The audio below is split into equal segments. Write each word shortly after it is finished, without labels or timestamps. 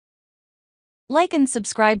Like and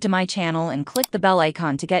subscribe to my channel and click the bell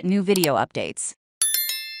icon to get new video updates.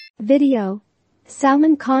 Video.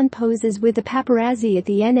 Salman Khan poses with the paparazzi at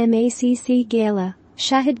the NMACC Gala.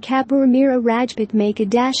 Shahid Kapoor Mira Rajput make a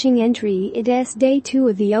dashing entry at day 2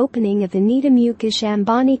 of the opening of the Mukesh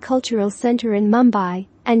Ambani Cultural Centre in Mumbai,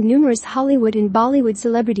 and numerous Hollywood and Bollywood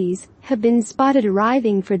celebrities have been spotted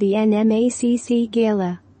arriving for the NMACC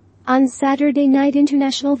Gala. On Saturday night,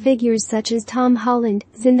 international figures such as Tom Holland,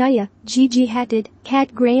 Zendaya, Gigi Hadid,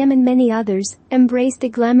 Kat Graham and many others embraced the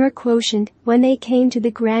glamour quotient when they came to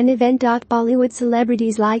the grand event. Bollywood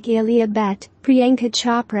celebrities like Alia Bhatt, Priyanka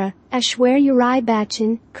Chopra, Aishwarya Rai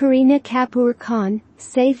Bachchan, Kareena Kapoor Khan,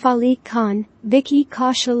 Saif Ali Khan, Vicky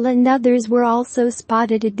Kaushal and others were also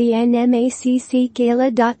spotted at the NMACC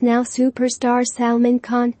Gala. Now superstar Salman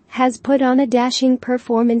Khan has put on a dashing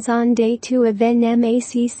performance on day 2 of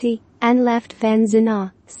NMACC and left fans in awe.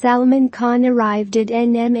 Salman Khan arrived at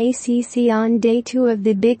NMACC on day 2 of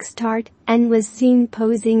the big start and was seen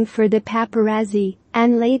posing for the paparazzi,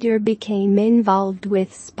 and later became involved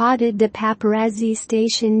with spotted the paparazzi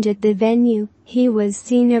stationed at the venue. He was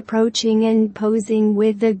seen approaching and posing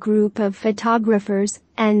with a group of photographers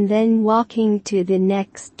and then walking to the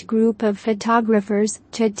next group of photographers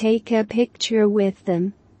to take a picture with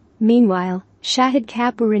them. Meanwhile, Shahid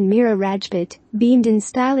Kapoor and Mira Rajput beamed in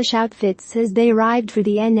stylish outfits as they arrived for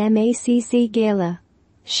the NMACC Gala.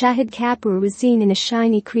 Shahid Kapoor was seen in a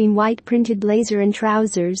shiny cream white printed blazer and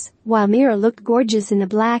trousers, while Mira looked gorgeous in a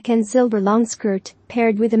black and silver long skirt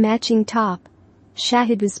paired with a matching top.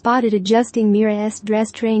 Shahid was spotted adjusting Mira's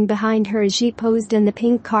dress train behind her as she posed on the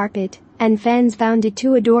pink carpet, and fans found it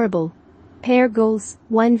too adorable. "Pair goals,"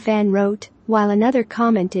 one fan wrote, while another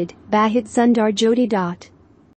commented, "Bahut sundar jodi."